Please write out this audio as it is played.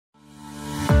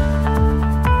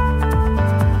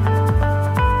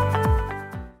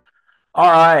All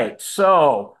right.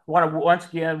 So, want to once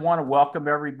again want to welcome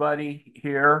everybody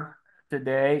here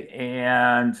today,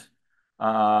 and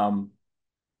um,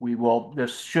 we will.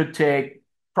 This should take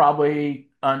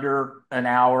probably under an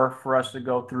hour for us to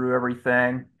go through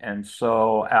everything. And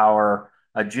so, our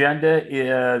agenda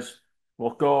is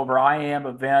we'll go over IAM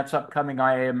events, upcoming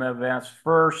IAM events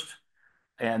first,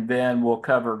 and then we'll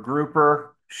cover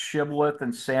Grouper, Shibboleth,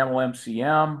 and SAML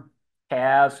MCM,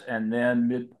 CAS, and then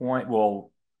midpoint.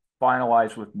 We'll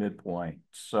finalize with midpoint.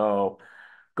 So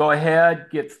go ahead,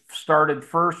 get started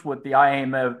first with the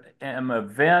IAM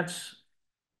events,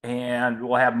 and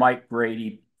we'll have Mike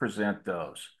Grady present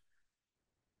those.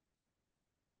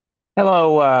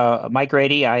 Hello, Mike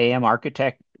Grady. I am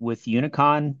architect with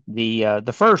Unicon.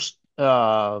 The first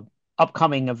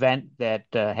upcoming event that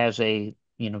has a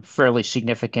fairly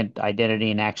significant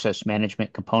identity and access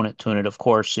management component to it, of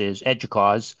course, is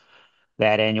EDUCAUSE.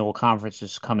 That annual conference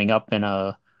is coming up in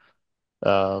a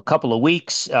couple of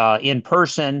weeks in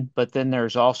person, but then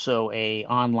there's also a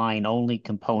online only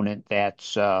component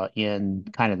that's in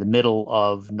kind of the middle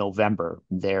of November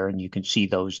there, and you can see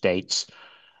those dates.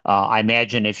 I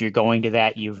imagine if you're going to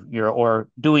that, you're or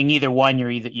doing either one,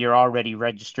 you're already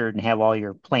registered and have all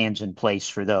your plans in place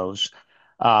for those.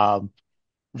 Um,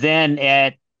 then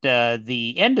at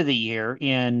the end of the year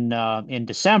in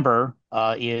December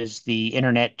is the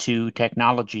Internet to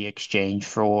Technology Exchange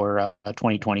for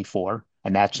 2024,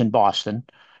 and that's in Boston.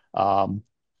 Um,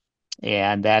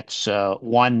 and that's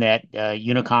one that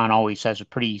Unicon always has a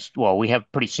pretty well. We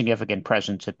have pretty significant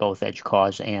presence at both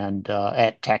EDUCAUSE and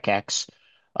at TechX.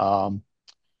 Um,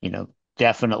 you know,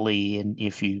 definitely, and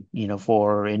if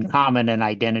for in common and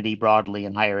identity broadly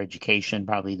in higher education,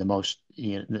 probably the most,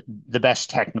 the best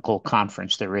technical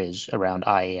conference there is around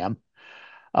IAM.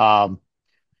 Um,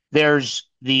 there's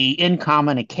the In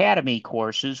Common Academy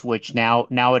courses, which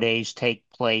nowadays take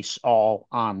place all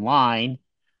online.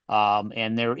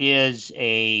 And there is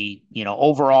a,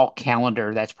 overall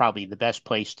calendar. That's probably the best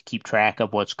place to keep track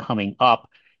of what's coming up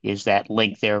is that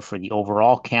link there for the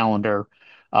overall calendar.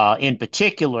 In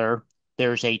particular,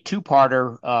 there's a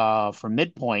two-parter from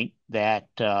Midpoint that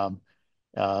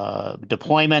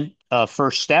deployment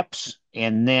first steps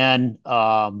and then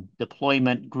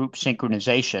deployment group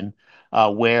synchronization,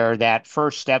 where that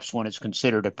first steps one is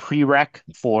considered a prereq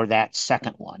for that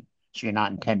second one. So you're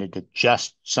not intended to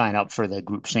just sign up for the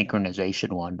group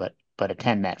synchronization one, but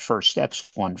attend that first steps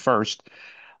one first.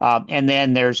 And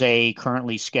then there's a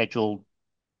currently scheduled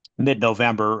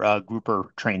mid-November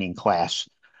grouper training class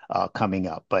coming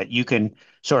up. But you can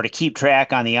sort of keep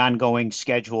track on the ongoing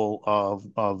schedule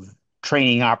of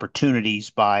training opportunities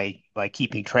by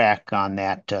keeping track on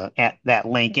that at that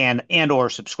link and or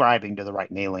subscribing to the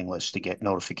right mailing list to get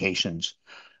notifications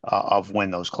of when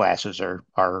those classes are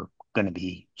going to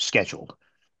be scheduled.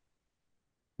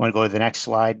 Want to go to the next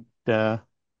slide? And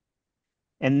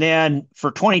then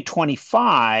for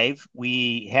 2025,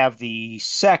 we have the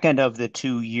second of the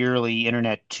two yearly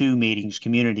Internet 2 meetings,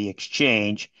 Community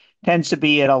Exchange. Tends to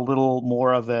be at a little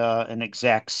more of an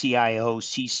exec CIO,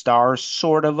 C-star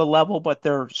sort of a level, but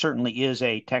there certainly is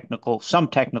some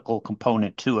technical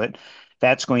component to it.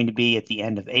 That's going to be at the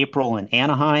end of April in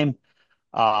Anaheim.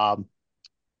 Um,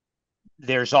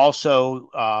 there's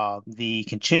also the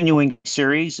continuing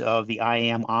series of the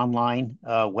IAM online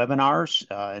webinars,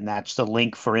 and that's the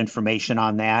link for information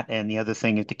on that. And the other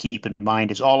thing to keep in mind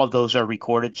is all of those are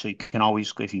recorded, so you can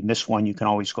always, if you miss one, you can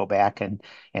always go back and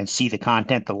see the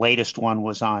content. The latest one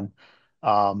was on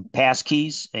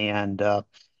passkeys and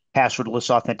passwordless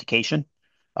authentication,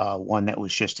 one that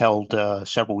was just held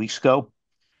several weeks ago.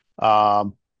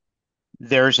 Um,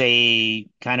 there's a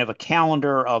kind of a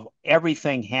calendar of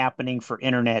everything happening for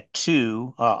Internet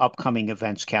 2, upcoming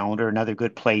events calendar, another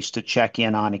good place to check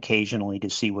in on occasionally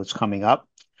to see what's coming up.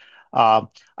 Uh,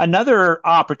 Another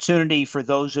opportunity for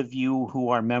those of you who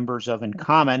are members of In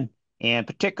Common, and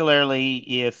particularly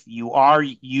if you are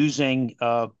using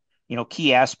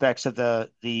key aspects of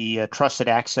the trusted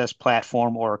access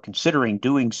platform or considering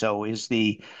doing so, is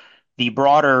the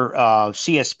broader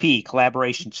CSP,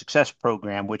 Collaboration Success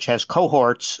Program, which has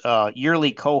cohorts,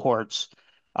 yearly cohorts.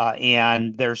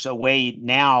 And there's a way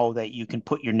now that you can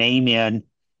put your name in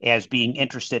as being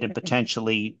interested in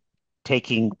potentially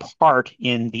taking part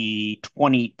in the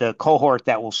cohort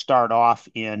that will start off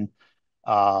in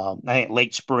I think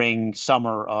late spring,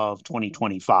 summer of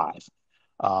 2025.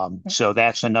 So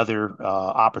that's another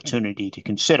opportunity to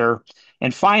consider.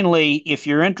 And finally, if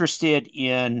you're interested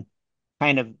in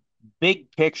kind of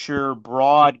big picture,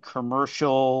 broad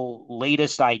commercial,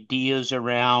 latest ideas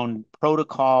around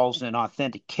protocols and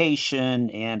authentication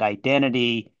and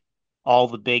identity. all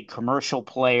the big commercial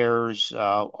players,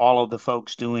 all of the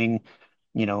folks doing,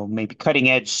 maybe cutting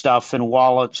edge stuff and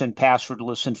wallets and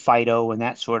passwordless and FIDO and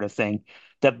that sort of thing.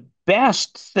 The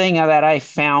best thing that I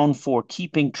found for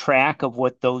keeping track of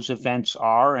what those events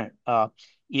are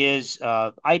is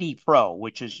ID Pro,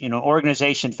 which is, an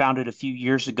organization founded a few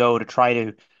years ago to try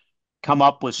to come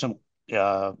up with some,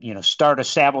 start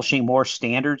establishing more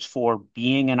standards for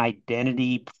being an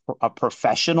identity a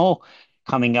professional,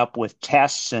 coming up with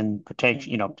tests and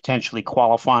potentially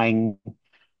qualifying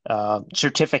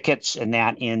certificates and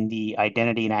that in the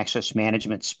identity and access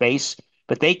management space.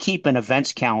 But they keep an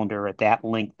events calendar at that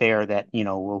link there that,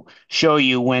 will show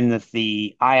you when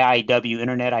the IIW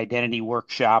Internet Identity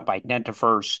Workshop,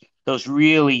 Identiverse, those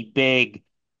really big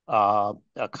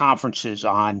conferences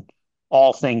on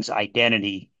all things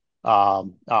identity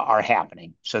are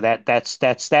happening. So that's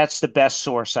the best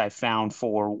source I found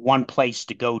for one place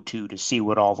to go to see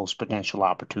what all those potential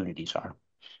opportunities are.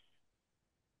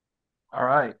 All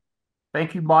right.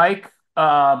 Thank you, Mike.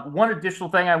 One additional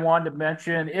thing I wanted to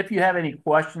mention, if you have any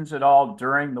questions at all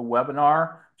during the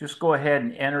webinar, just go ahead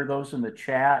and enter those in the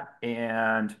chat,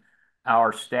 and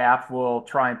our staff will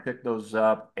try and pick those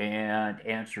up and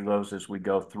answer those as we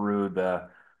go through the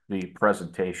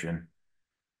presentation.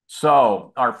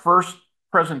 So our first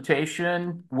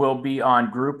presentation will be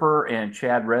on Grouper, and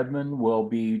Chad Redmond will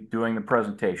be doing the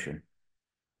presentation.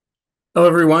 Hello,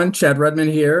 everyone. Chad Redman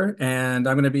here, and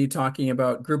I'm going to be talking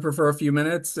about Grouper for a few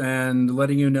minutes and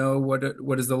letting you know what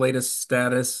is the latest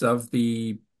status of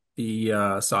the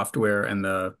software and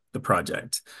the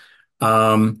project.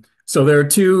 So there are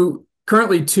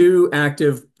currently two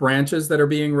active branches that are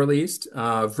being released.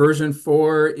 Version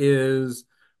 4 is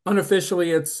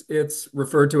unofficially it's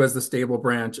referred to as the stable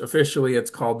branch. Officially,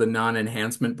 it's called the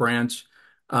non-enhancement branch,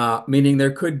 meaning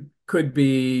there could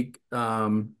be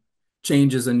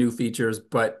changes and new features,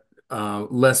 but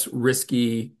less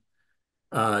risky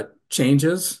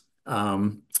changes.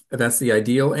 That's the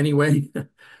ideal anyway.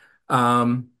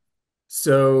 Um,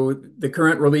 so the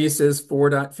current release is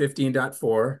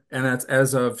 4.15.4, and that's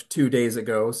as of 2 days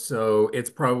ago. So it's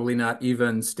probably not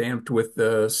even stamped with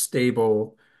the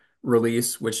stable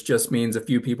release, which just means a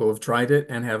few people have tried it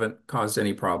and haven't caused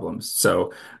any problems.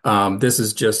 So this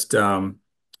is just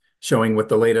showing what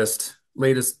the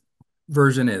latest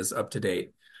version is up to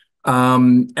date.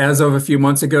 As of a few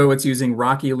months ago, it's using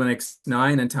Rocky Linux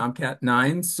 9 and Tomcat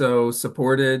 9, so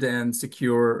supported and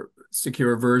secure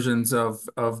versions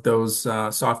of those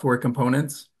software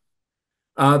components.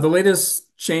 The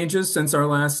latest changes since our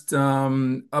last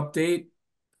update,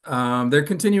 they're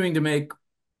continuing to make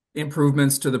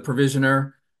improvements to the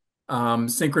provisioner,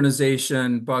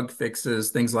 synchronization, bug fixes,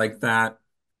 things like that.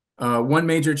 One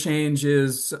major change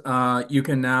is you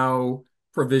can now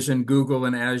provision Google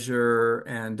and Azure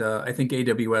and I think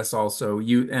AWS also,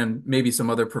 and maybe some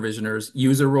other provisioners,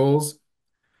 user roles.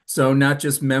 So not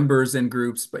just members in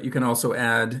groups, but you can also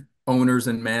add owners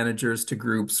and managers to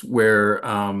groups where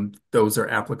those are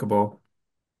applicable.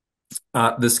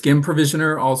 The SCIM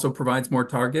provisioner also provides more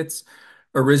targets.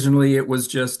 Originally, it was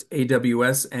just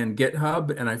AWS and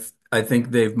GitHub, and I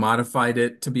think they've modified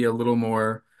it to be a little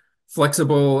more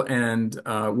flexible and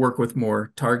work with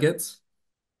more targets.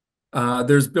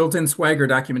 There's built-in Swagger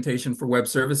documentation for web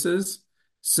services.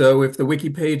 So if the wiki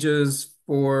pages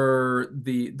for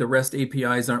the REST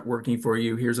APIs aren't working for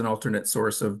you, here's an alternate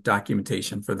source of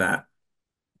documentation for that.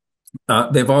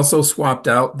 They've also swapped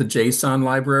out the JSON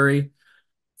library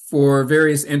for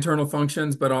various internal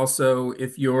functions, but also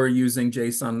if you're using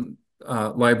JSON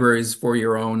libraries for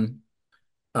your own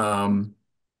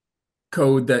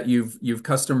code that you've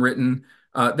custom written,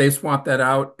 they've swapped that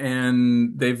out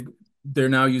and they're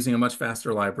now using a much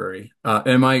faster library.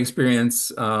 In my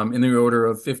experience, in the order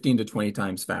of 15 to 20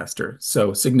 times faster.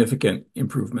 So significant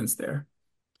improvements there.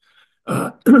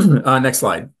 Next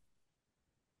slide.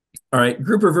 All right,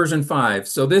 Grouper version 5.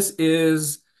 So this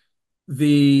is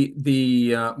the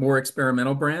more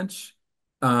experimental branch.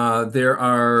 There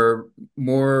are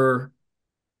more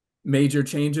major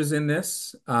changes in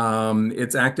this.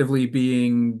 It's actively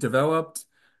being developed.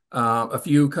 A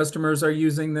few customers are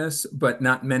using this, but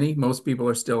not many. Most people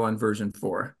are still on version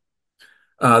 4.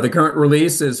 The current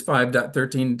release is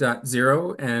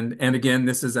 5.13.0, and again,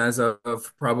 this is as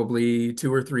of probably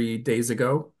 2 or 3 days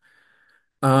ago.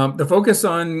 The focus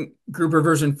on Grouper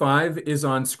version 5 is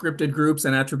on scripted groups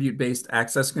and attribute-based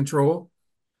access control.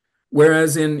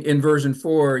 Whereas in version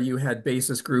 4, you had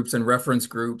basis groups and reference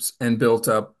groups and built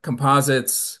up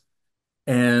composites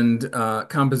and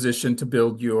composition to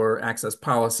build your access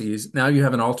policies. Now you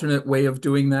have an alternate way of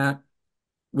doing that,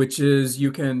 which is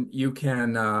you can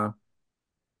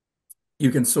You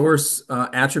can source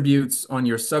attributes on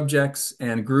your subjects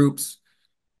and groups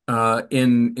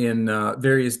in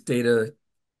various data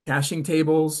caching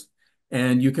tables,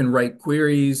 and you can write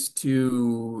queries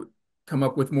to come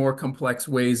up with more complex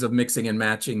ways of mixing and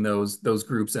matching those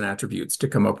groups and attributes to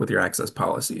come up with your access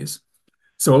policies.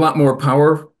 So a lot more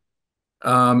power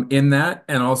in that,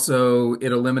 and also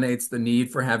it eliminates the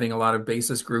need for having a lot of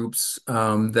basis groups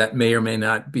that may or may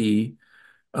not be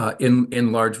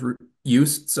in large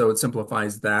use. So it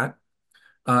simplifies that.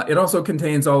 It also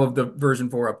contains all of the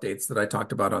version 4 updates that I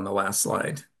talked about on the last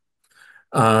slide.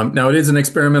 Now it is an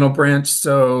experimental branch,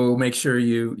 so make sure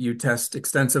you test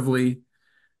extensively.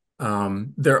 So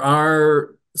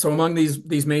among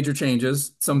these major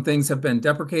changes, some things have been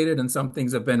deprecated and some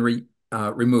things have been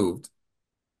removed.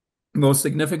 Most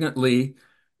significantly,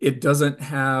 it doesn't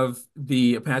have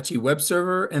the Apache web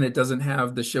server and it doesn't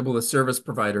have the Shibboleth service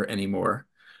provider anymore.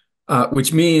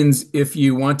 Which means if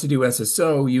you want to do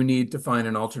SSO, you need to find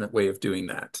an alternate way of doing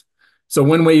that. So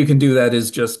one way you can do that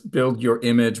is just build your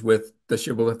image with the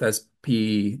Shibboleth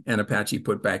SP and Apache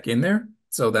put back in there.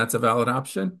 So that's a valid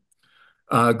option.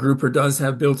 Grouper does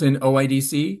have built-in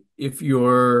OIDC if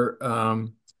your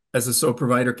SSO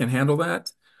provider can handle that.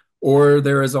 Or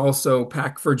there is also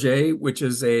Pack4J, which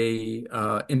is a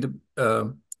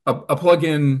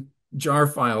plugin jar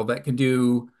file that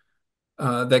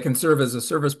can serve as a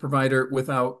service provider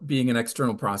without being an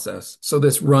external process. So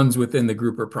this runs within the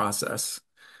grouper process.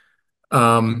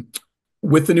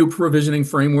 With the new provisioning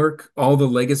framework, all the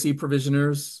legacy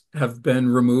provisioners have been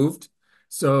removed.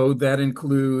 So that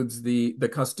includes the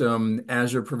custom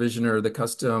Azure provisioner, the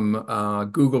custom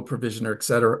Google provisioner, et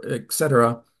cetera, et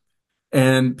cetera.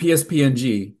 And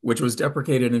PSPNG, which was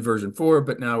deprecated in version 4,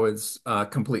 but now is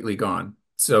completely gone.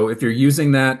 So if you're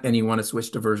using that and you want to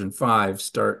switch to version 5,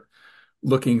 start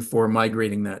looking for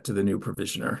migrating that to the new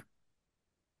provisioner.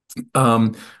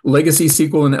 Legacy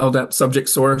SQL and LDAP subject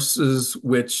sources,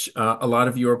 which a lot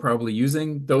of you are probably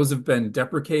using, those have been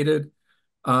deprecated.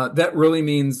 That really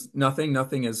means nothing.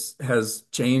 Nothing has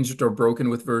changed or broken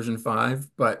with version 5,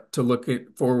 but to look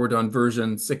forward on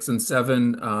version 6 and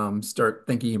 7, start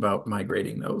thinking about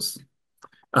migrating those.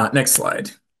 Next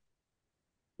slide.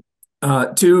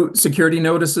 Two security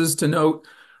notices to note.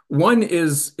 One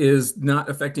is not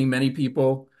affecting many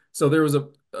people. So there was a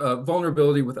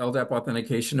vulnerability with LDAP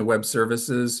authentication to web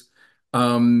services.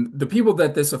 The people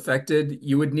that this affected,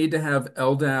 you would need to have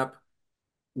LDAP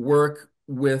work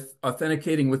with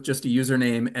authenticating with just a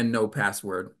username and no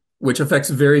password, which affects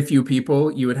very few people.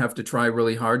 You would have to try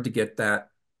really hard to get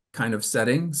that kind of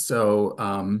setting. So,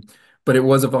 but it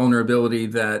was a vulnerability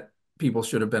that people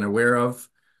should have been aware of.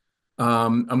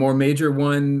 A more major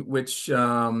one, which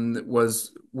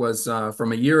was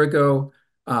from a year ago,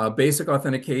 basic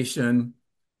authentication,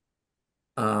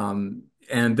 and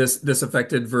this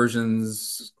affected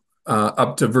versions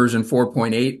up to version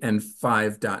 4.8 and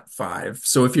 5.5.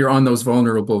 So if you're on those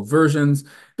vulnerable versions,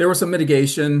 there was some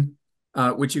mitigation,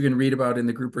 which you can read about in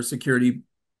the Grouper Security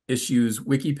Issues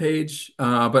wiki page,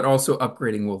 but also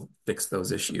upgrading will fix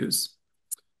those issues.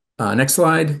 Next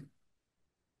slide.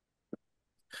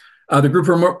 The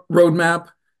grouper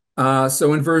roadmap.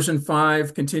 So in version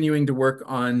 5, continuing to work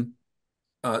on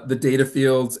the data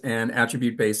fields and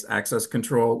attribute-based access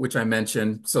control, which I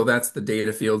mentioned. So that's the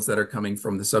data fields that are coming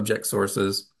from the subject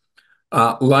sources.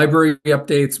 Library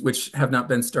updates, which have not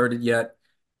been started yet,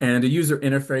 and a user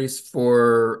interface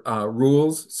for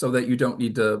rules so that you don't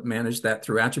need to manage that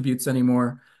through attributes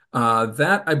anymore.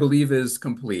 That I believe is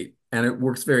complete and it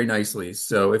works very nicely.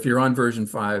 So if you're on version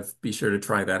 5, be sure to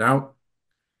try that out.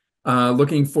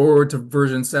 Looking forward to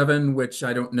version 7, which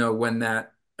I don't know when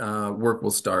that work will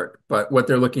start, but what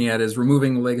they're looking at is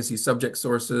removing legacy subject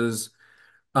sources,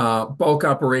 bulk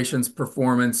operations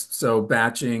performance, so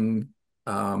batching,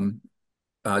 database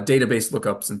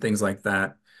lookups and things like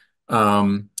that,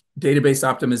 database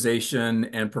optimization,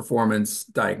 and performance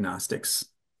diagnostics.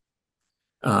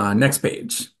 Next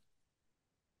page.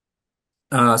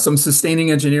 Some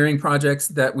sustaining engineering projects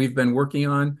that we've been working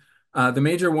on. The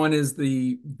major one is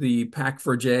the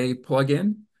Pack4J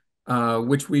plugin,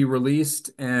 which we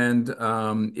released and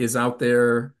is out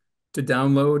there to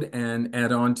download and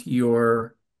add on to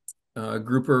your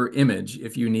grouper image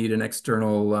if you need an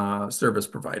external service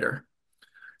provider.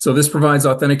 So this provides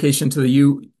authentication to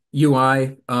the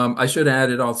UI. I should add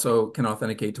it also can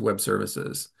authenticate to web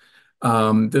services.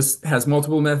 This has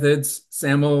multiple methods,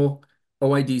 SAML,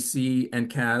 OIDC,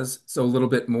 and CAS, so a little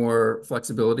bit more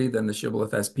flexibility than the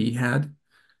Shibboleth SP had.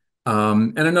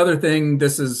 And another thing,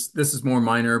 this is more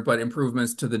minor, but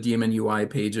improvements to the daemon UI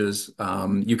pages.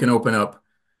 You can open up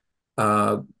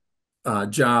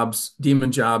jobs,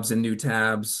 daemon jobs and new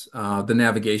tabs. The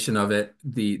navigation of it,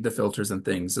 the filters and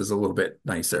things is a little bit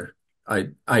nicer. I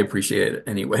appreciate it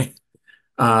anyway.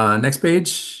 Next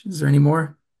page. Is there any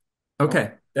more? No.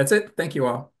 Okay, that's it. Thank you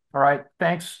all. All right.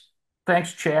 Thanks,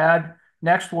 Chad.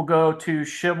 Next, we'll go to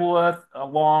Shibboleth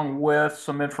along with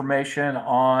some information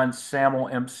on SAML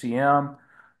MCM.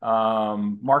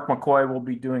 Mark McCoy will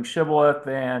be doing Shibboleth,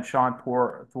 and Sean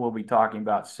Porth will be talking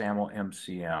about SAML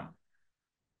MCM.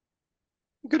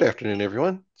 Good afternoon,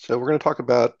 everyone. So we're going to talk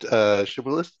about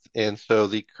Shibboleth, and so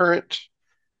the current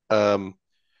um,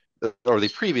 or the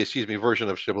previous, excuse me, version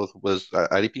of Shibboleth was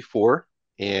IDP4,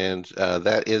 and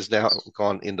that is now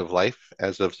gone end of life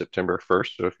as of September 1st.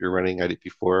 So if you're running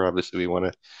IDP4, obviously we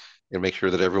want to make sure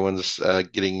that everyone's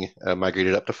getting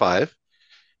migrated up to 5.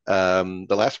 The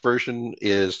last version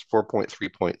is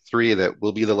 4.3.3. That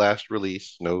will be the last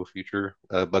release. No future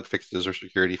bug fixes or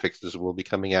security fixes will be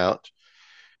coming out.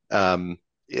 Um,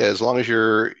 as long as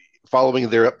you're following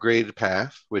their upgrade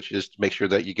path, which is to make sure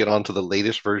that you get onto the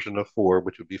latest version of 4,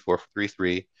 which would be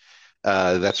 4.3.3,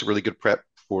 that's a really good prep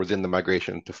for then the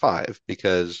migration to 5,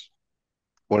 because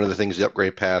one of the things the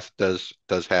upgrade path does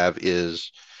have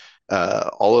is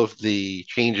all of the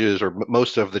changes, or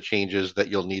most of the changes that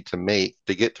you'll need to make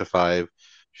to get to 5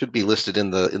 should be listed in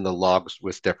the logs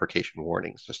with deprecation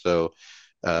warnings. So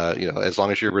as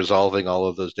long as you're resolving all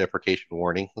of those deprecation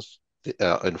warnings in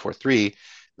 4.3,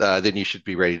 then you should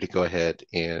be ready to go ahead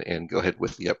and go ahead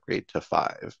with the upgrade to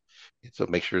 5. And so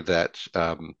make sure that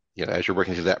as you're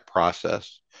working through that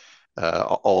process,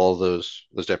 all those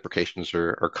deprecations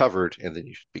are covered, and then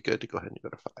you should be good to go ahead and go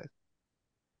to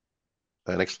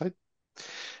 5. Next slide.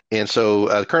 And so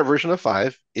the current version of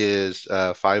 5 is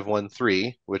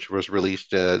 5.1.3, which was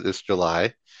released this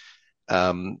July.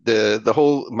 The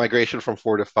whole migration from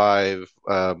 4 to 5,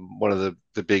 one of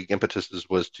the big impetuses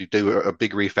was to do a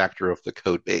big refactor of the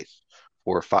code base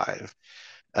for 5,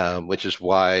 which is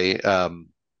why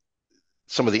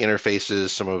some of the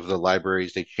interfaces, some of the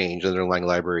libraries they changed, the underlying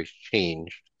libraries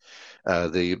changed.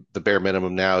 The bare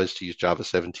minimum now is to use Java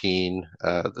 17.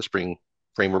 The Spring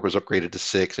framework was upgraded to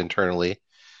 6 internally,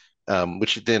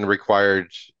 which then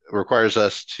requires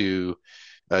us to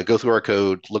go through our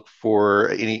code, look for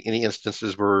any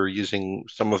instances where we're using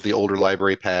some of the older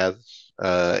library paths,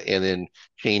 and then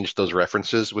change those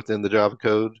references within the Java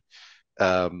code.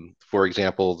 For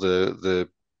example,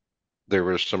 there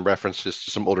were some references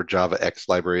to some older Java X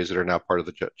libraries that are now part of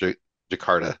the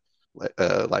Jakarta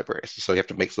libraries. So you have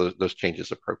to make those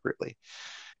changes appropriately.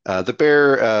 The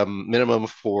bare minimum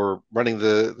for running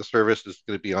the service is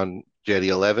going to be on Jetty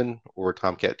 11 or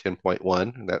Tomcat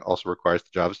 10.1, and that also requires the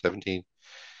Java 17.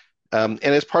 And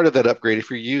as part of that upgrade,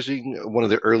 if you're using one of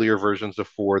the earlier versions of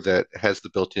 4 that has the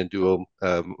built-in Duo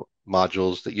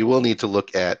modules, that you will need to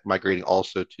look at migrating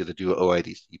also to the Duo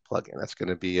OIDC plugin. That's going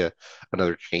to be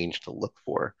another change to look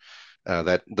for.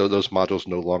 Those modules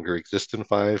no longer exist in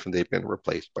 5, and they've been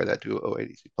replaced by that Duo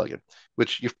OIDC plugin,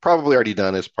 which you've probably already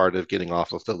done as part of getting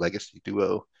off of the legacy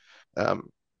Duo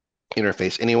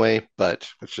interface anyway. But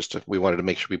it's just we wanted to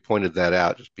make sure we pointed that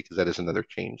out, just because that is another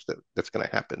change that's going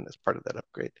to happen as part of that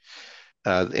upgrade.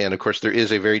 And of course, there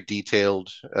is a very detailed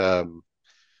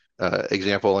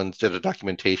example instead of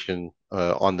documentation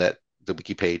on the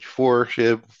wiki page for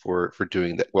Shib for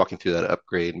doing that, walking through that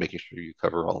upgrade, making sure you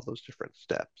cover all those different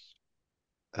steps.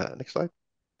 Next slide.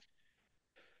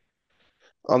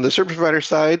 On the service provider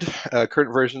side,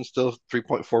 current version still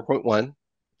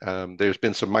 3.4.1. There's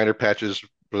been some minor patches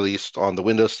released on the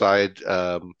Windows side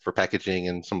for packaging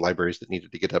and some libraries that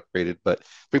needed to get upgraded, but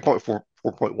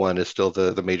 3.4.1 is still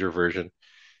the major version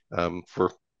for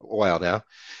a while now.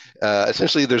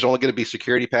 Essentially, there's only going to be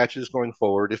security patches going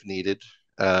forward if needed.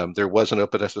 There was an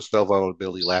OpenSSL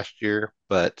vulnerability last year,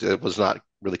 but it was not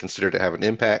really considered to have an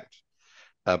impact.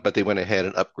 But they went ahead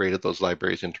and upgraded those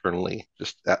libraries internally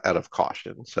just out of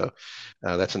caution. So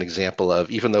that's an example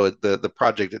of, even though the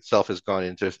project itself has gone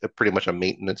into pretty much a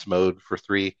maintenance mode for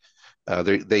 3,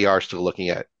 they are still looking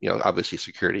at, obviously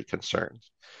security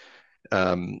concerns.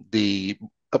 The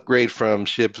upgrade from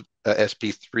SHIB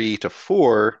SP3 to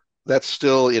 4, that's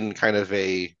still in kind of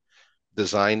a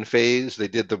design phase. They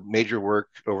did the major work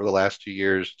over the last 2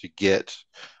 years to get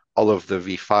all of the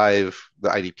V5, the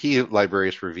IDP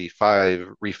libraries for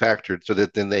V5 refactored, so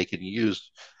that then they can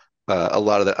use a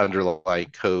lot of the underlying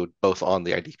code both on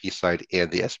the IDP side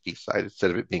and the SP side, instead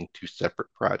of it being 2 separate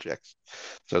projects.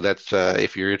 So that's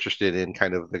if you're interested in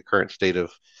kind of the current state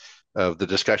of the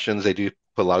discussions, they do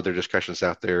put a lot of their discussions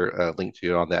out there, linked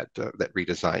to on that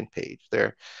redesign page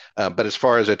there. But as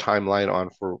far as a timeline on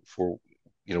for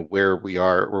where we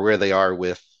are or where they are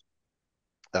with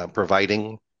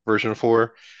providing version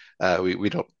 4, We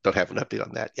don't have an update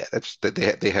on that yet. That's that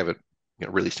they haven't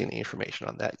released any information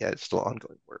on that yet. It's still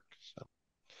ongoing work.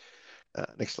 So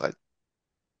next slide.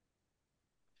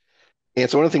 And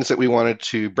so one of the things that we wanted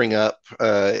to bring up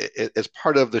as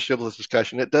part of the shibboleth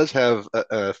discussion, it does have an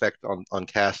effect on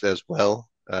CAS as well,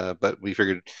 but we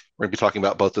figured we're going to be talking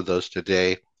about both of those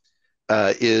today.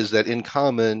 Is that in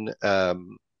common,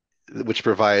 which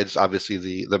provides obviously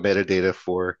the metadata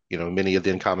for many of the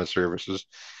in-common services,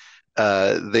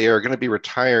 they are going to be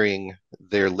retiring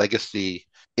their legacy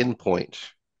endpoint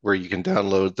where you can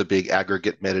download the big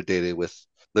aggregate metadata with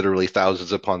literally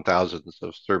thousands upon thousands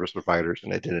of service providers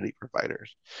and identity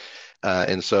providers.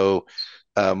 And so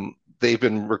they've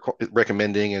been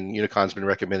recommending, and Unicon's been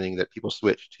recommending that people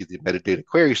switch to the metadata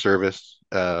query service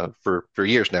for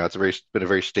years now. It's been a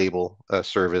very stable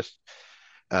service,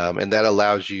 and that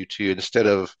allows you to, instead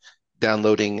of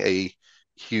downloading a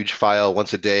huge file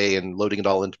once a day and loading it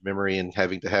all into memory and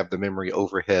having to have the memory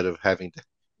overhead of having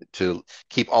to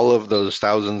keep all of those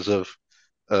thousands of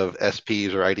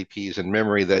SPs or IDPs in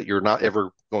memory that you're not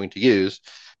ever going to use,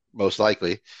 most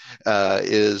likely,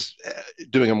 is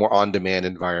doing a more on-demand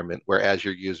environment where as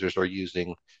your users are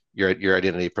using your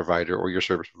identity provider or your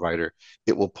service provider,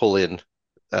 it will pull in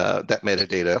that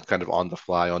metadata kind of on the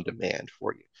fly on demand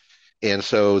for you. And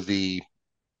so the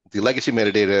legacy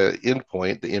metadata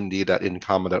endpoint, the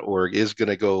md.incomma.org, is going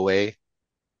to go away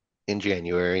in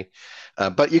January,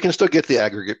 but you can still get the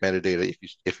aggregate metadata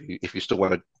if you still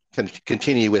want to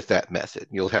continue with that method.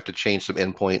 You'll have to change some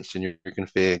endpoints in your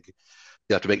config.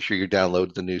 You have to make sure you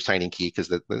download the new signing key because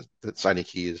the signing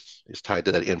key is tied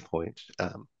to that endpoint.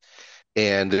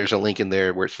 And there's a link in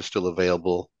there where it's still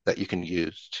available that you can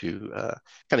use to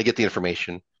kind of get the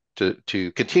information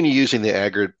to continue using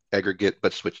the aggregate,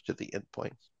 but switch to the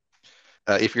endpoint.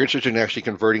 If you're interested in actually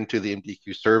converting to the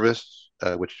MDQ service,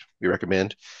 which we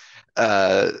recommend,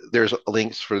 there's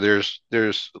links for there's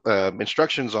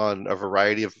instructions on a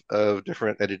variety of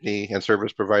different identity and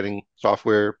service providing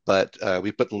software, but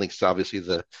we put the links to obviously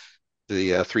the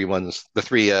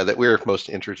three that we're most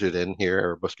interested in here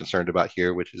or most concerned about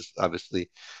here, which is obviously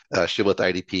Shibboleth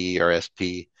IDP,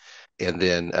 RSP, and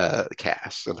then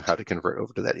CAS and how to convert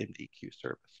over to that MDQ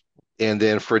service. And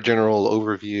then for a general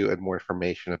overview and more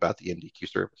information about the MDQ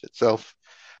service itself,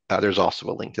 there's also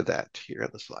a link to that here on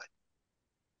the slide.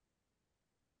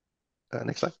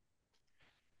 Next slide.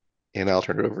 And I'll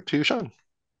turn it over to Sean.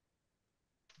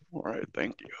 All right,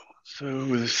 thank you. So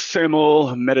the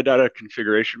SAML Metadata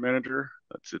Configuration Manager,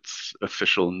 that's its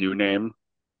official new name.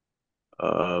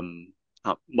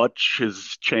 Not much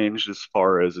has changed as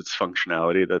far as its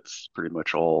functionality. That's pretty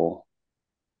much all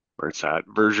where it's at.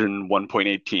 Version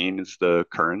 1.18 is the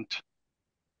current.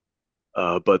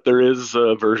 But there is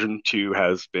version 2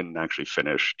 has been actually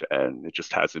finished and it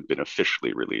just hasn't been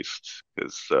officially released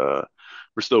because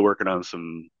we're still working on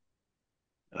some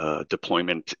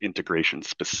deployment integration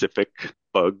specific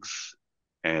bugs.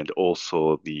 And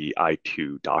also the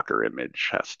i2 Docker image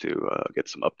has to get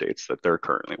some updates that they're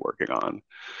currently working on.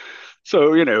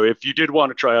 So, if you did want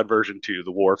to try out version 2,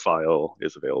 the WAR file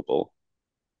is available.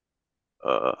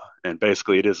 And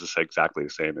basically it is exactly the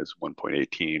same as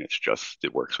 1.18. It's just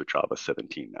it works with Java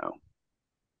 17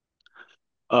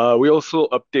 now. We also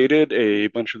updated a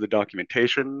bunch of the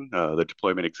documentation. The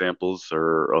deployment examples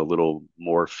are a little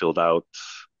more filled out.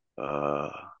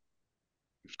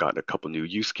 We've gotten a couple new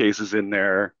use cases in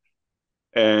there.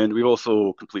 And we've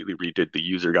also completely redid the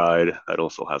user guide. That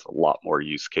also has a lot more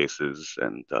use cases.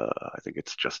 And I think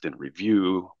it's just in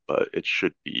review, but it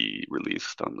should be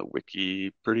released on the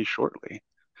wiki pretty shortly.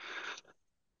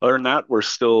 Other than that, we're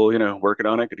still, working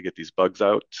on it, going to get these bugs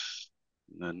out.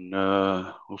 And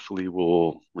then hopefully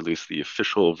we'll release the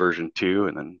official version 2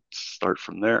 and then start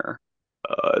from there.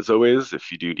 As always,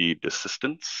 if you do need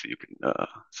assistance, you can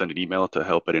send an email to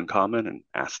help@incommon and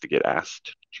ask to get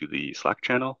asked to the Slack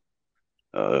channel.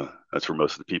 That's where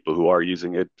most of the people who are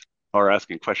using it are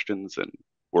asking questions, and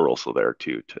we're also there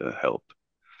too to help.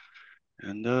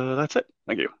 And that's it.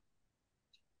 Thank you.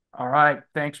 All right.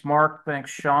 Thanks, Mark.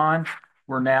 Thanks, Sean.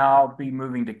 We'll now be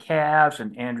moving to CAS,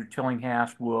 and Andrew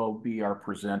Tillinghast will be our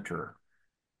presenter.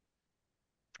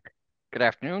 Good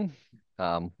afternoon.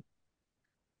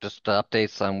 Just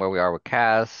updates on where we are with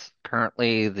CAS.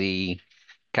 Currently, the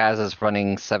CAS is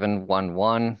running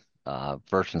 7.1.1.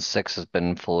 Version 6 has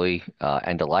been fully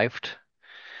end-of-lifed.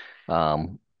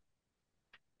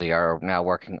 They are now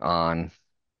working on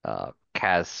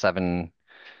CAS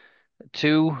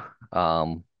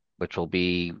 7.2, which will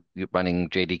be running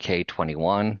JDK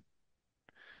 21.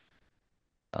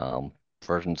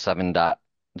 Version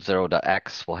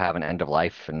 7.0.x will have an end of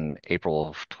life in April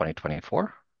of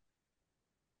 2024.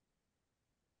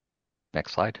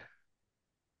 Next slide.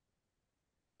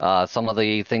 Some of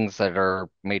the things that are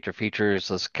major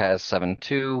features is CAS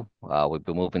 7.2. We've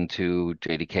been moving to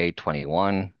JDK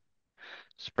 21,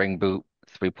 Spring Boot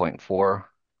 3.4,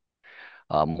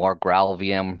 more Growl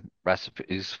VM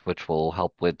recipes, which will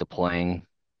help with deploying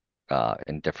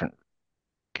in different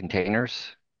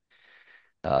containers.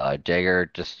 Jagger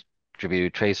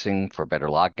distributed tracing for better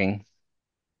logging.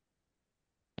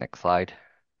 Next slide.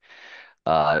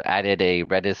 Added a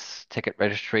Redis ticket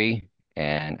registry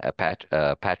and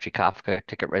Apache Kafka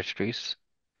ticket registries.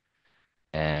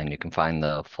 And you can find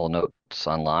the full notes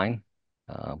online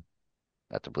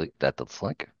at the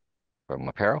link from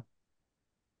Apparel.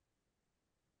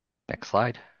 Next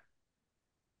slide.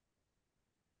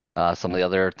 Some of the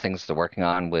other things they're working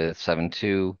on with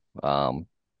 7.2,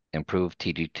 improved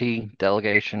TGT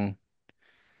delegation,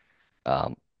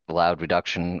 allowed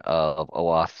reduction of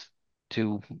OAuth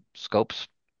 2 scopes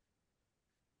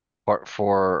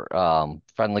for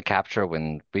friendly capture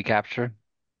when recapture.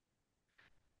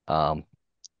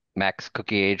 Max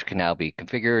cookie age can now be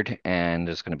configured, and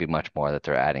there's going to be much more that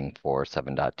they're adding for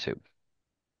 7.2.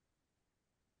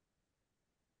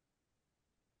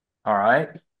 All right.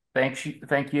 Thank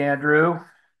you, Andrew.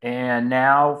 And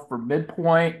now for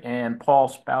midpoint, and Paul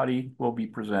Spouty will be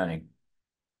presenting.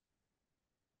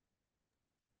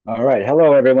 All right.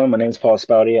 Hello, everyone. My name is Paul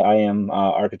Spouty. I am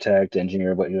architect,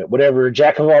 engineer, whatever,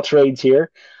 jack of all trades here.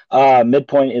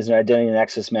 Midpoint is an identity and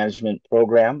access management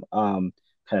program, kind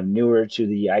of newer to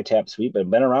the ITAP suite, but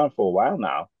been around for a while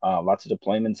now. Lots of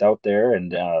deployments out there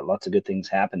and lots of good things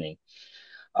happening.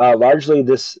 Largely,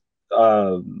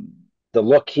 the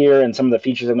look here and some of the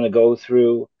features I'm going to go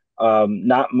through.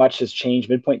 Not much has changed.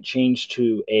 Midpoint changed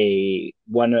to a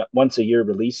once a year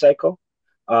release cycle.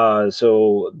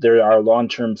 So there are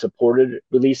long-term supported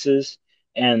releases,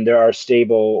 and there are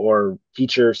stable or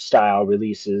feature style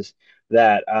releases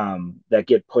that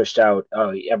get pushed out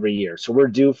every year. So we're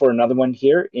due for another one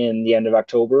here in the end of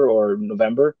October or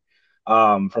November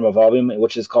from a volume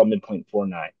which is called Midpoint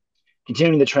 4.9.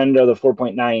 Continuing the trend of the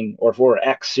 4.9 or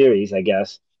 4X series, I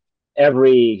guess,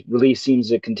 every release seems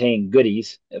to contain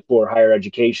goodies for higher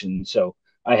education. So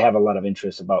I have a lot of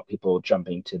interest about people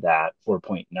jumping to that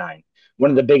 4.9. One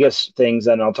of the biggest things,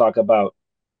 and I'll talk about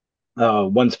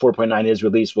once 4.9 is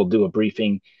released, we'll do a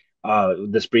briefing.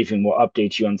 This briefing will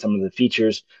update you on some of the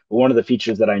features. But one of the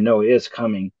features that I know is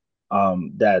coming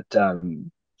that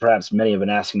perhaps many have been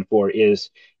asking for is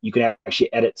you can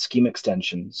actually edit schema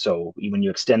extensions. So when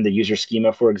you extend the user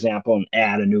schema, for example, and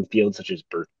add a new field such as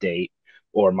birth date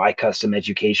or my custom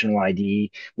educational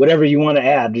ID, whatever you want to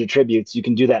add to attributes, you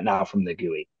can do that now from the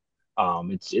GUI.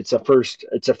 It's a first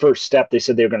step. They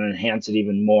said they're going to enhance it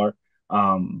even more,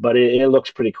 but it looks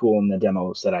pretty cool in the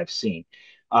demos that I've seen.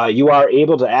 You are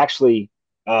able to actually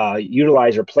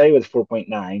utilize or play with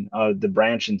 4.9. The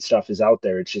branch and stuff is out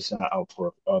there. It's just not out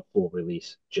for a full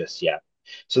release just yet.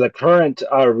 So the current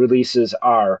releases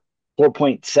are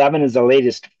 4.7 is the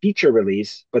latest feature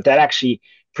release, but that actually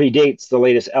predates the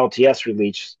latest LTS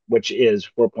release, which is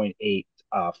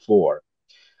 4.8.4.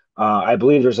 I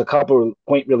believe there's a couple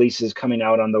point releases coming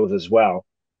out on those as well.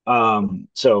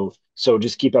 So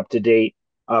just keep up to date.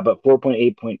 But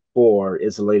 4.8.4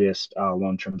 is the latest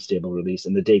long-term stable release,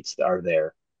 and the dates are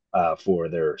there for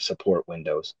their support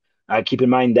windows. Keep in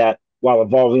mind that while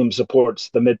Volume supports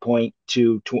the midpoint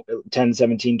to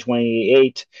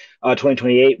 10.17.28,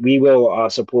 2028, we will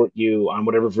support you on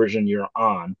whatever version you're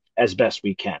on as best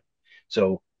we can.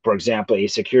 So, for example, a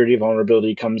security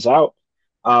vulnerability comes out.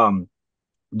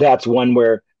 That's one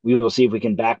where we will see if we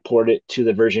can backport it to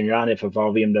the version you're on if a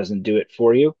Volume doesn't do it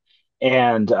for you.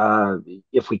 And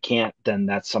if we can't, then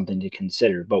that's something to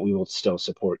consider, but we will still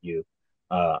support you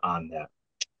on that.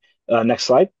 Next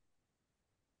slide.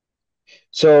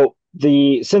 So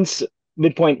since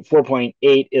midpoint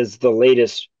 4.8 is the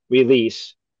latest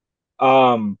release,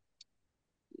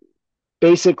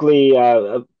 basically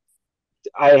I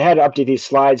had to update these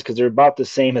slides because they're about the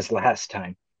same as last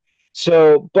time.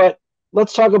 So, but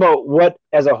let's talk about what,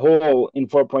 as a whole, in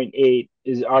 4.8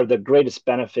 are the greatest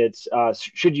benefits.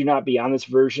 Should you not be on this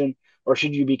version, or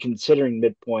should you be considering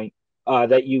midpoint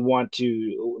that you want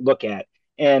to look at?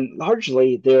 And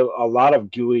largely, there are a lot of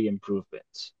GUI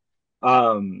improvements.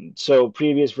 So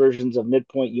previous versions of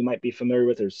midpoint you might be familiar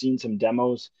with or seen some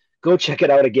demos. Go check it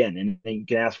out again, and you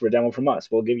can ask for a demo from us.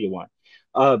 We'll give you one.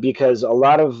 Because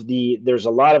there's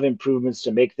a lot of improvements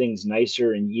to make things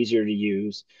nicer and easier to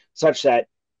use, such that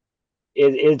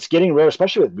it's getting rare,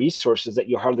 especially with resources that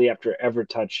you hardly have to ever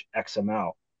touch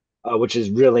XML, which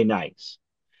is really nice.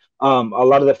 A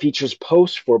lot of the features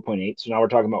post 4.8, so now we're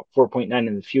talking about 4.9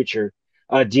 in the future,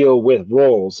 deal with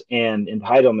roles and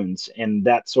entitlements and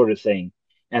that sort of thing.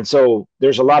 And so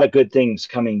there's a lot of good things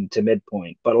coming to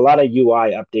midpoint, but a lot of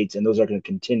UI updates, and those are going to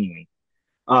continue.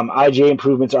 IGA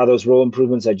improvements are those role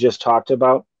improvements I just talked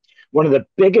about. One of the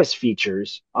biggest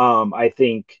features, I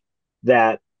think,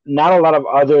 that not a lot of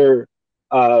other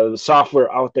software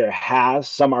out there has.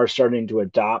 Some are starting to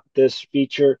adopt this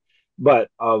feature, but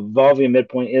Volvia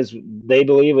Midpoint is, they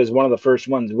believe, is one of the first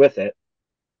ones with it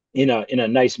in a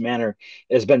nice manner.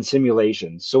 Has been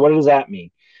simulations. So what does that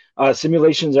mean?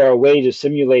 Simulations are a way to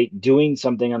simulate doing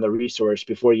something on the resource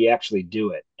before you actually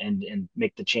do it and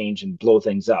make the change and blow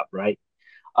things up, right?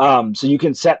 So you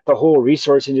can set the whole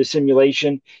resource into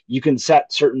simulation. You can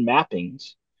set certain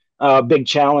mappings. Big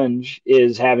challenge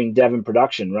is having dev in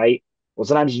production, right? Well,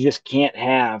 sometimes you just can't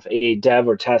have a dev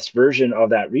or test version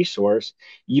of that resource.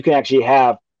 You can actually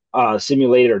have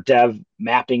simulate or dev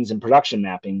mappings and production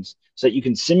mappings so that you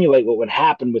can simulate what would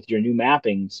happen with your new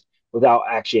mappings without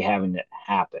actually having it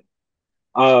happen.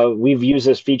 We've used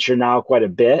this feature now quite a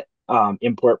bit.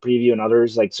 Import preview and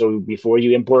others. Like, so before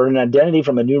you import an identity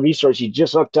from a new resource you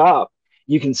just hooked up,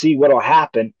 you can see what'll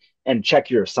happen and check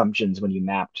your assumptions when you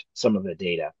mapped some of the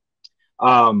data.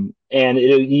 And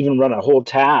it'll even run a whole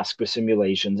task with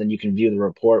simulations, and you can view the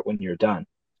report when you're done.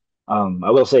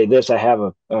 I will say this: I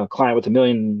have a client with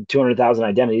 1,200,000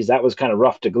 identities. That was kind of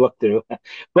rough to look through,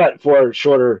 but for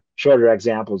shorter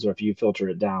examples, or if you filter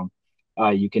it down,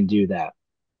 you can do that.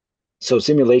 So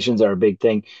simulations are a big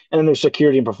thing, and then there's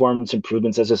security and performance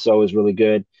improvements. SSO is really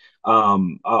good. A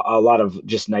lot of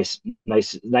just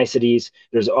niceties.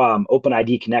 There's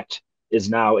OpenID Connect is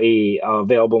now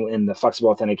available in the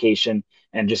flexible authentication,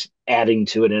 and just adding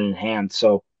to it and enhance.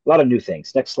 So a lot of new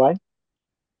things. Next slide.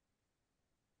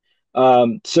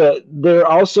 So there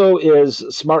also is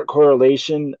smart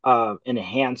correlation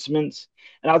enhancements,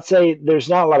 and I'd say there's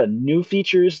not a lot of new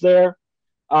features there.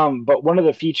 But one of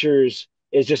the features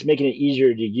is just making it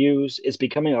easier to use. It's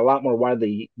becoming a lot more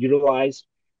widely utilized.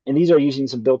 And these are using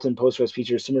some built-in Postgres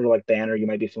features similar to like Banner. You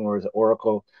might be familiar with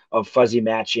Oracle, of fuzzy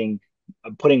matching,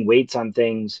 putting weights on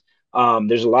things.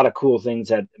 There's a lot of cool things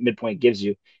that Midpoint gives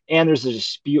you. And there's a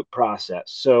dispute process.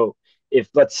 So if,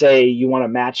 let's say, you want to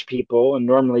match people, and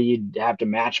normally you'd have to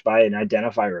match by an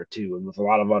identifier or two, and with a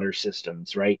lot of other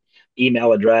systems, right?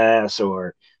 Email address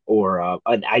or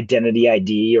an identity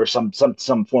ID or some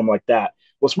form like that.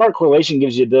 Well, smart correlation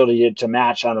gives you the ability to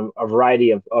match on a variety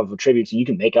of attributes, and you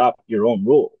can make up your own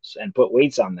rules and put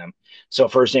weights on them. So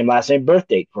first name, last name, birth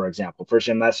date, for example. First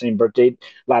name, last name, birth date,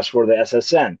 last for the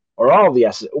SSN, or all of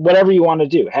the whatever you want to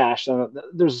do. Hash.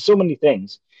 There's so many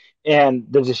things, and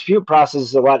the dispute process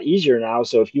is a lot easier now.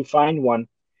 So if you find one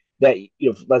that,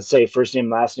 let's say first name,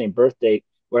 last name, birth date,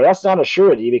 where that's not a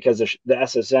surety because the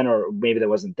SSN, or maybe that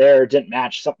wasn't there, didn't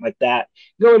match, something like that,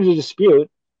 go into dispute,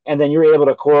 and then you're able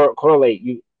to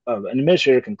correlate. An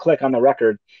administrator can click on the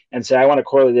record and say, I want to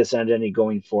correlate this identity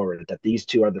going forward, that these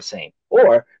two are the same,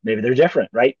 or maybe they're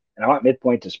different, right? And I want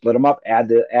Midpoint to split them up, add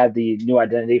the new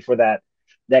identity for that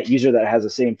user that has the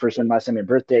same first name, last name, and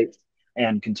birth date,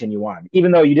 and continue on.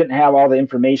 Even though you didn't have all the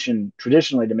information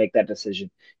traditionally to make that decision,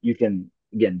 you can,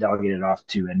 again, delegate it off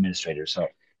to administrators. So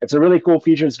it's a really cool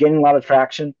feature. It's gaining a lot of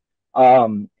traction.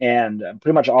 And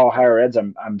pretty much all higher eds,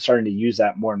 I'm starting to use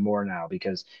that more and more now,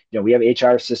 because we have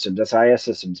HR systems, SIS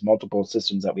systems, multiple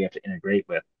systems that we have to integrate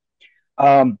with.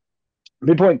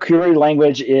 Midpoint query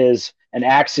language is an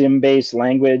axiom-based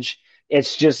language.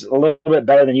 It's just a little bit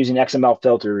better than using XML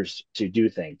filters to do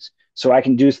things. So I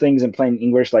can do things in plain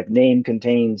English, like name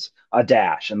contains a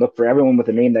dash, and look for everyone with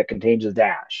a name that contains a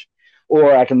dash.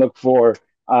 Or I can look for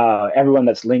everyone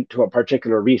that's linked to a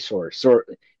particular resource. So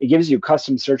it gives you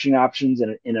custom searching options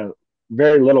in a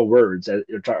very little words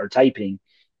or typing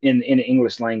in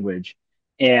English language.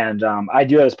 And I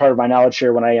do it as part of my knowledge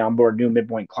share when I onboard new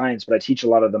Midpoint clients, but I teach a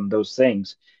lot of them those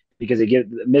things, because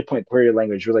Midpoint query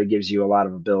language really gives you a lot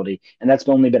of ability. And that's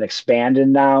only been expanded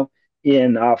now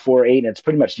in 4.8, and it's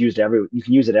pretty much used you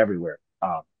can use it everywhere.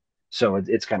 So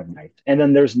it's kind of nice. And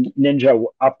then there's Ninja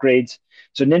upgrades.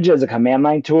 So Ninja is a command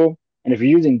line tool. And if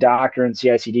you're using Docker and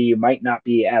CI/CD, you might not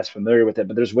be as familiar with it,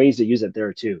 but there's ways to use it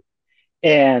there too.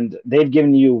 And they've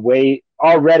given you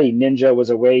already. Ninja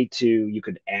was a way you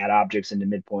could add objects into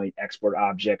Midpoint, export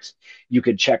objects. You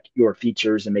could check your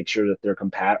features and make sure that they're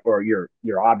compatible, or your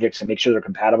objects, and make sure they're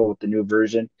compatible with the new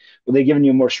version. Well, they've given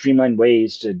you more streamlined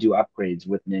ways to do upgrades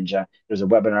with Ninja. There's a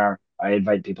webinar. I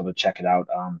invite people to check it out.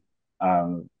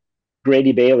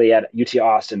 Grady Bailey at UT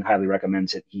Austin highly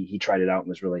recommends it. He tried it out and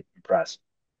was really impressed.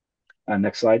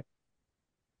 Next slide.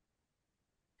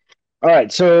 All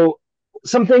right, so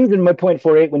some things in Midpoint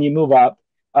 4.8 when you move up.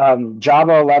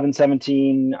 Java 11,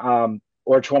 17,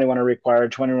 or 21 are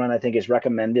required. 21, I think, is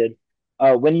recommended.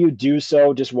 When you do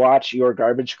so, just watch your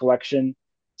garbage collection.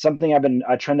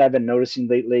 A trend I've been noticing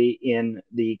lately in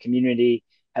the community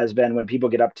has been when people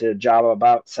get up to Java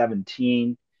about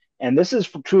 17. And this is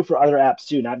true for other apps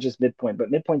too, not just Midpoint, but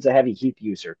Midpoint's a heavy heap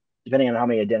user, depending on how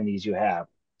many identities you have.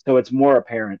 So it's more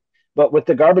apparent. But with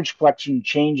the garbage collection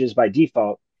changes by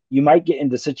default, you might get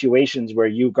into situations where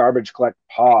you garbage collect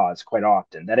pause quite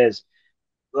often. That is,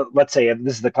 let's say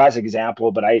this is the classic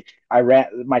example, but I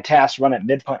ran my tasks run at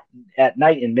midpoint at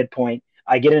night in Midpoint.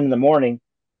 I get in the morning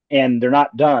and they're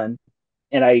not done,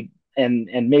 and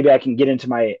and maybe I can get into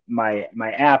my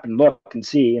app and look and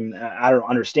see, and I don't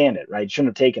understand it. Right, it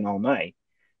shouldn't have taken all night.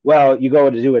 Well, you go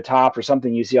to do a top or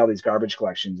something, you see all these garbage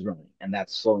collections running, and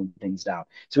that's slowing things down.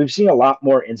 So we've seen a lot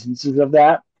more instances of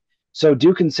that. So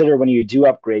do consider when you do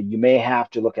upgrade, you may have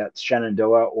to look at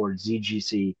Shenandoah or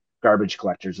ZGC garbage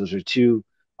collectors. Those are two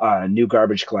new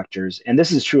garbage collectors, and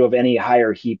this is true of any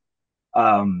higher heap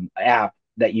app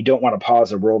that you don't want to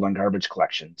pause a world on garbage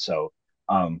collection. So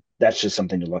that's just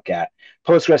something to look at.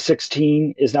 Postgres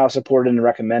 16 is now supported and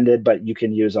recommended, but you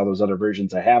can use all those other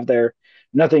versions I have there.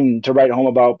 Nothing to write home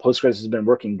about. Postgres has been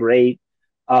working great.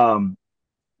 Um,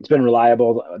 it's been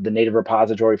reliable, the native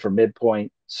repository for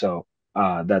Midpoint. So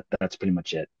that's pretty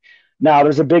much it. Now,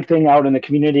 there's a big thing out in the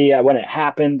community when it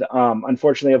happened.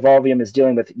 Unfortunately, Evolvium is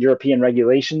dealing with European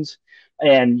regulations,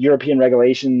 and European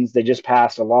regulations, they just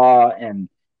passed a law, and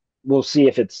we'll see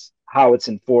if it's how it's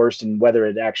enforced and whether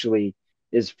it actually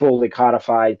is fully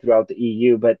codified throughout the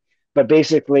EU. But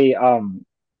basically,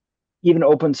 even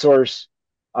open source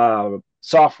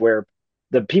software,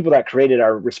 the people that create it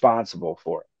are responsible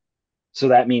for it. So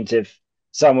that means if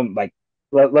someone like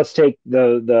us take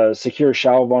the secure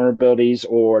shell vulnerabilities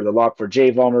or the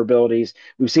log4j vulnerabilities,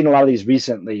 we've seen a lot of these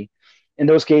recently. In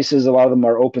those cases, a lot of them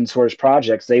are open source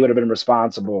projects. They would have been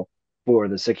responsible for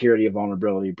the security of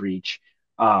vulnerability breach.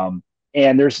 Um,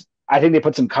 and I think they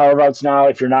put some carve outs now.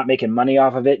 If you're not making money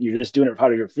off of it, you're just doing it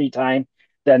out of your free time,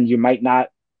 then you might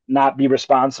not be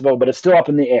responsible. But it's still up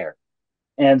in the air.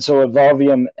 And so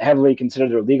Evolvium heavily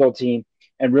considered their legal team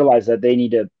and realized that they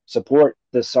need to support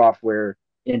this software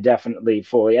indefinitely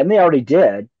fully. And they already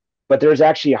did, but there's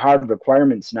actually hard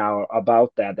requirements now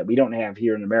about that we don't have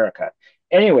here in America.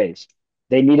 Anyways,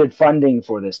 they needed funding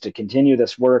for this to continue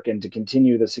this work and to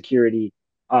continue the security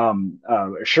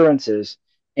assurances.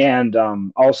 And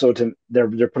also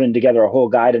they're putting together a whole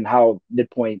guide on how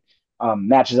Midpoint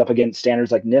matches up against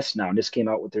standards like NIST now. NIST came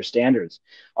out with their standards.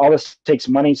 All this takes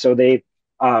money, so they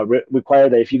require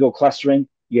that if you go clustering,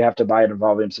 you have to buy an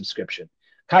Evolvium subscription.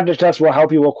 Context Us will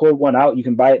help you. We'll quote one out. You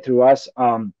can buy it through us.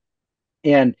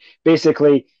 And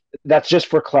basically, that's just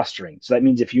for clustering. So that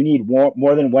means if you need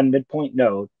more than one Midpoint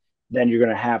node, then you're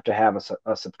going to have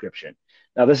a subscription.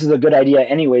 Now, this is a good idea,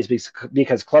 anyways,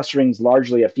 because clustering is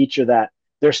largely a feature that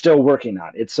they're still working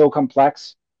on. It's so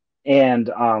complex and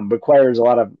requires a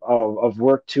lot of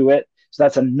work to it. So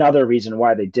that's another reason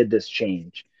why they did this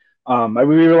change. I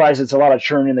realize it's a lot of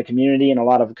churn in the community and a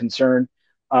lot of concern,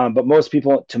 but most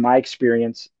people, to my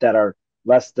experience, that are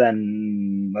less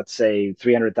than, let's say,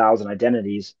 300,000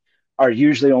 identities are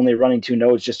usually only running two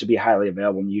nodes just to be highly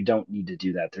available. And you don't need to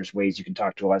do that. There's ways you can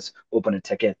talk to us, open a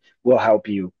ticket. We'll help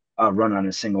you run on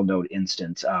a single node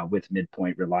instance with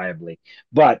Midpoint reliably.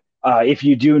 But if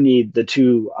you do need the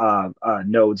two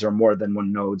nodes or more than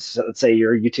one node, so let's say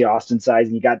you're UT Austin size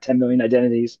and you got 10 million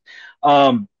identities,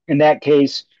 in that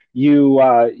case, you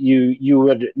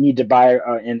would need to buy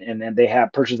and they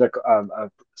have purchased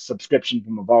a subscription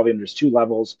from Evolvium. There's two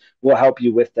levels. We'll help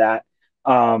you with that,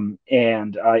 and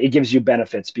it gives you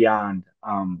benefits beyond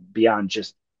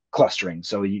just clustering.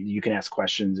 So you can ask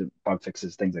questions, bug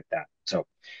fixes, things like that. So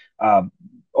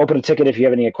open a ticket if you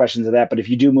have any questions of that. But if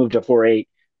you do move to 4.8,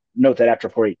 note that after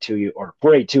 4.8.2 or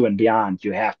 4.8.2 and beyond,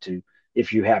 you have to,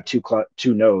 if you have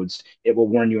two nodes, it will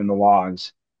warn you in the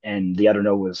logs, and the other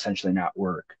node will essentially not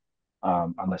work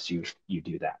unless you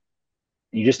do that.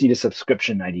 You just need a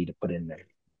subscription ID to put in there.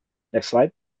 Next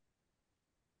slide.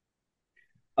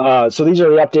 So these are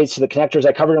the updates to the connectors.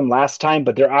 I covered them last time,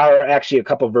 but there are actually a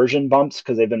couple version bumps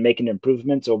because they've been making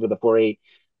improvements over the 4.8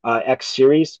 X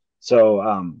series.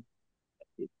 So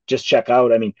just check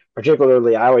out. I mean,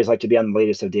 particularly, I always like to be on the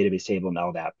latest of database table and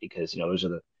LDAP because those are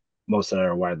the most that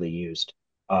are widely used.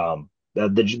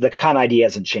 The con ID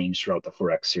hasn't changed throughout the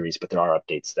 4X series, but there are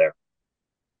updates there.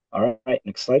 All right,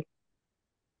 next slide.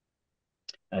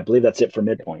 I believe that's it for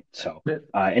Midpoint. So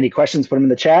any questions, put them in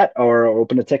the chat or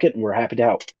open a ticket, and we're happy to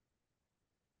help.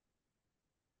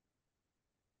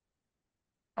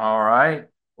 All right.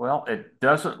 Well, it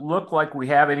doesn't look like we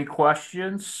have any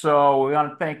questions, so we want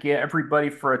to thank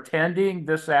everybody for attending.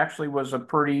 This actually was a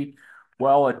pretty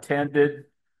well attended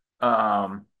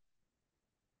um,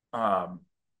 um,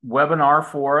 webinar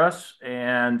for us.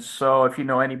 And so if you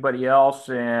know anybody else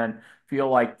and feel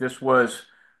like this was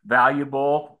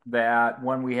valuable, that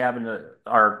when we have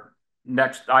our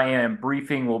next IAM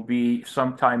briefing will be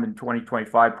sometime in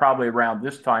 2025, probably around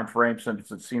this time frame,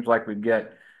 since it seems like we've got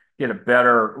a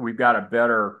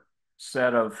better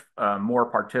set of more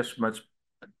participants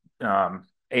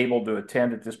able to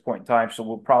attend at this point in time. So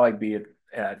we'll probably be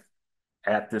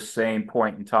at this same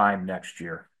point in time next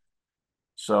year.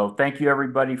 So thank you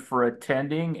everybody for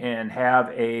attending and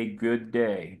have a good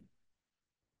day.